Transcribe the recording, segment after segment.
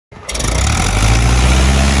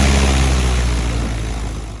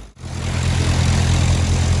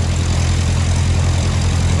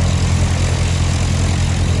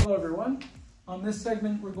this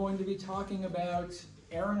segment, we're going to be talking about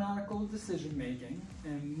aeronautical decision making,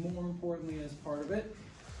 and more importantly, as part of it,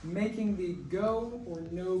 making the go or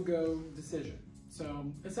no-go decision. So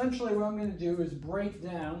essentially what I'm going to do is break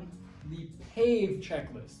down the PAVE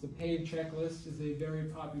checklist. The PAVE checklist is a very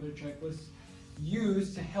popular checklist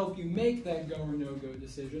used to help you make that go or no-go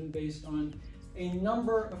decision based on a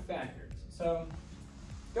number of factors. So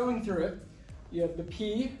going through it, you have the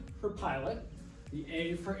P for pilot, the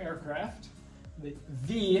A for aircraft, the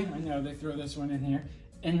V, I know they throw this one in here,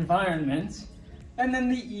 environment, and then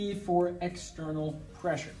the E for external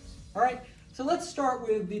pressures. All right, so let's start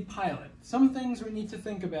with the pilot. Some things we need to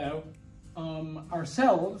think about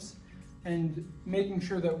ourselves and making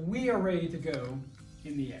sure that we are ready to go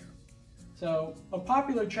in the air. So a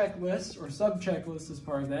popular checklist or sub-checklist as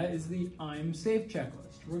part of that is the I'm safe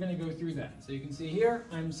checklist. We're going to go through that. So you can see here,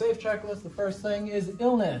 I'm safe checklist. The first thing is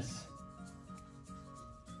illness.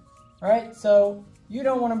 All right, so you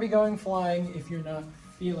don't want to be going flying if you're not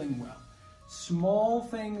feeling well. Small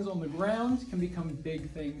things on the ground can become big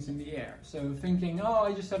things in the air. So thinking, oh,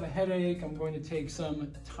 I just have a headache, I'm going to take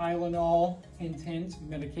some Tylenol, hint, hint,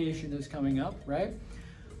 medication is coming up, right?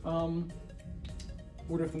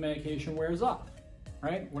 What if the medication wears off,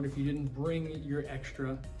 right? What if you didn't bring your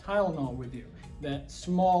extra Tylenol with you? That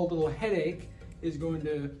small little headache is going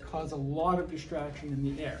to cause a lot of distraction in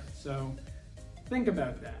the air. So think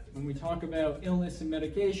about that. When we talk about illness and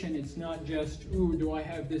medication, it's not just, ooh, do I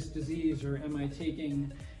have this disease, or am I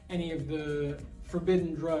taking any of the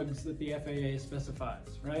forbidden drugs that the FAA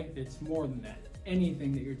specifies, right? It's more than that.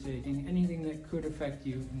 Anything that you're taking, anything that could affect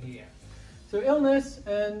you in the air. So illness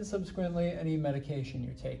and subsequently any medication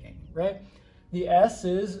you're taking, right? The S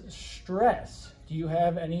is stress. Do you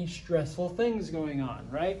have any stressful things going on,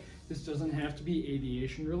 right? This doesn't have to be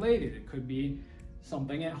aviation related. It could be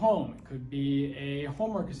something at home. It could be a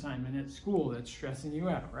homework assignment at school that's stressing you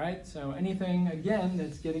out, right? So anything, again,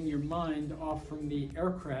 that's getting your mind off from the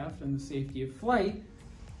aircraft and the safety of flight,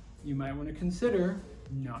 you might want to consider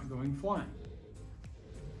not going flying.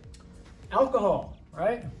 Alcohol,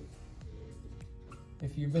 right?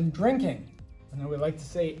 If you've been drinking, I know we like to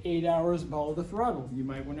say 8 hours ball to throttle, you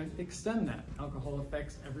might want to extend that. Alcohol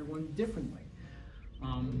affects everyone differently.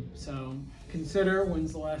 So consider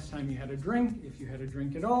when's the last time you had a drink, if you had a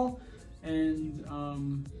drink at all, and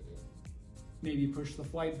maybe push the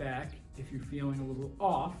flight back if you're feeling a little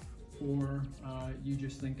off, or you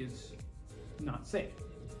just think it's not safe.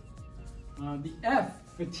 The F,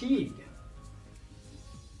 fatigue.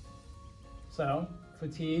 So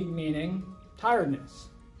fatigue meaning tiredness.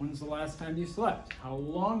 When's the last time you slept? How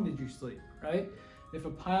long did you sleep, right? If a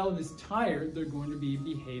pilot is tired, they're going to be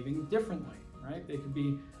behaving differently, right? They could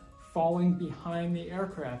be falling behind the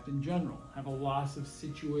aircraft in general, have a loss of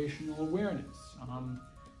situational awareness,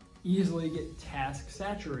 easily get task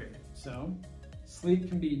saturated. So sleep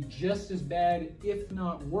can be just as bad, if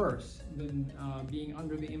not worse, than being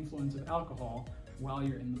under the influence of alcohol while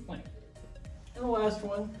you're in the plane. And the last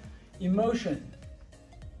one, emotion.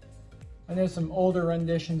 I know some older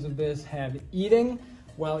renditions of this have eating.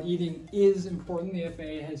 While eating is important, the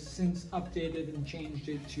FAA has since updated and changed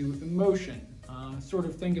it to emotion. Sort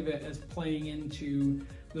of think of it as playing into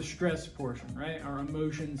the stress portion, right? Our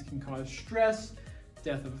emotions can cause stress,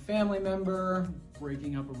 death of a family member,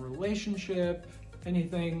 breaking up a relationship,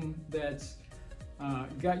 anything that's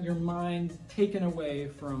got your mind taken away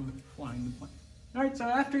from flying the plane. All right, so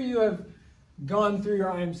after you have gone through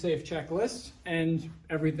your I'm safe checklist and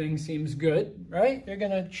everything seems good, right? You're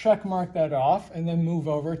gonna check mark that off and then move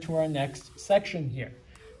over to our next section here.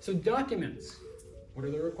 So documents. What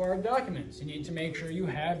are the required documents? You need to make sure you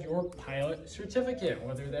have your pilot certificate,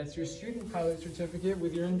 whether that's your student pilot certificate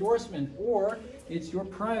with your endorsement, or it's your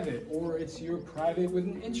private, or it's your private with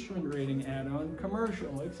an instrument rating add-on,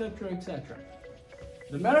 commercial, etc., etc.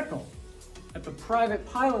 The medical. At the private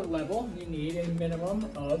pilot level, you need a minimum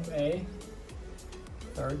of a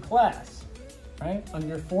 3rd class, right?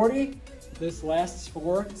 Under 40, this lasts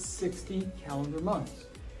for 60 calendar months.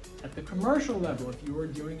 At the commercial level, if you are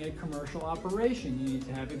doing a commercial operation, you need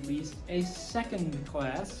to have at least a 2nd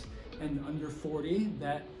class, and under 40,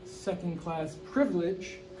 that 2nd class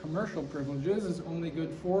privilege, commercial privileges, is only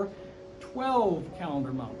good for 12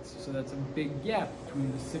 calendar months. So that's a big gap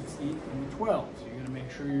between the 60 and the 12. So you're gonna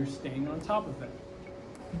make sure you're staying on top of it.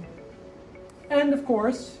 And of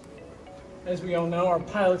course, as we all know, our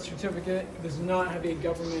pilot certificate does not have a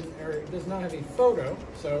photo,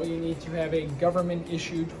 so you need to have a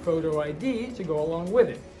government-issued photo ID to go along with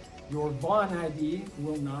it. Your Vaughn ID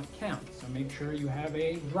will not count, so make sure you have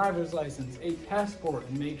a driver's license, a passport,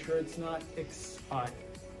 and make sure it's not expired.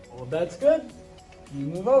 All of that's good. You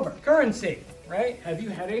move over. Currency, right? Have you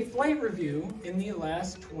had a flight review in the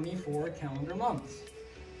last 24 calendar months?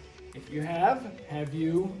 If you have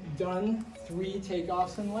you done 3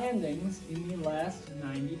 takeoffs and landings in the last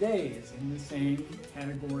 90 days in the same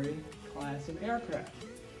category, class of aircraft?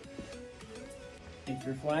 If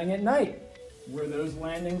you're flying at night, were those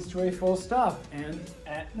landings to a full stop and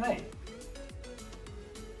at night?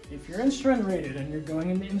 If you're instrument rated and you're going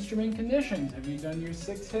into instrument conditions, have you done your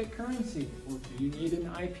 6-hit currency? Or do you need an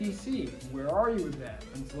IPC? Where are you with that?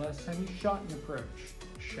 When's the last time you shot an approach?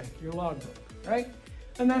 Check your logbook, right?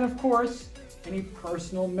 And then of course, any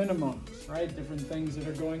personal minimums, right? Different things that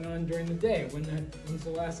are going on during the day. When's the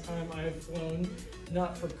last time I've flown,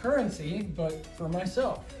 not for currency, but for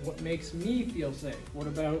myself? What makes me feel safe? What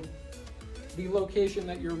about the location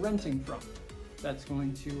that you're renting from? That's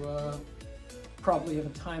going to probably have a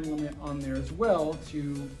time limit on there as well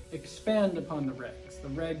to expand upon the regs. The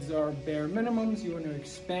regs are bare minimums. You want to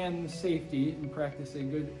expand the safety and practice a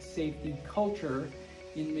good safety culture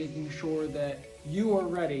in making sure that you are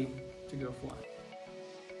ready to go fly.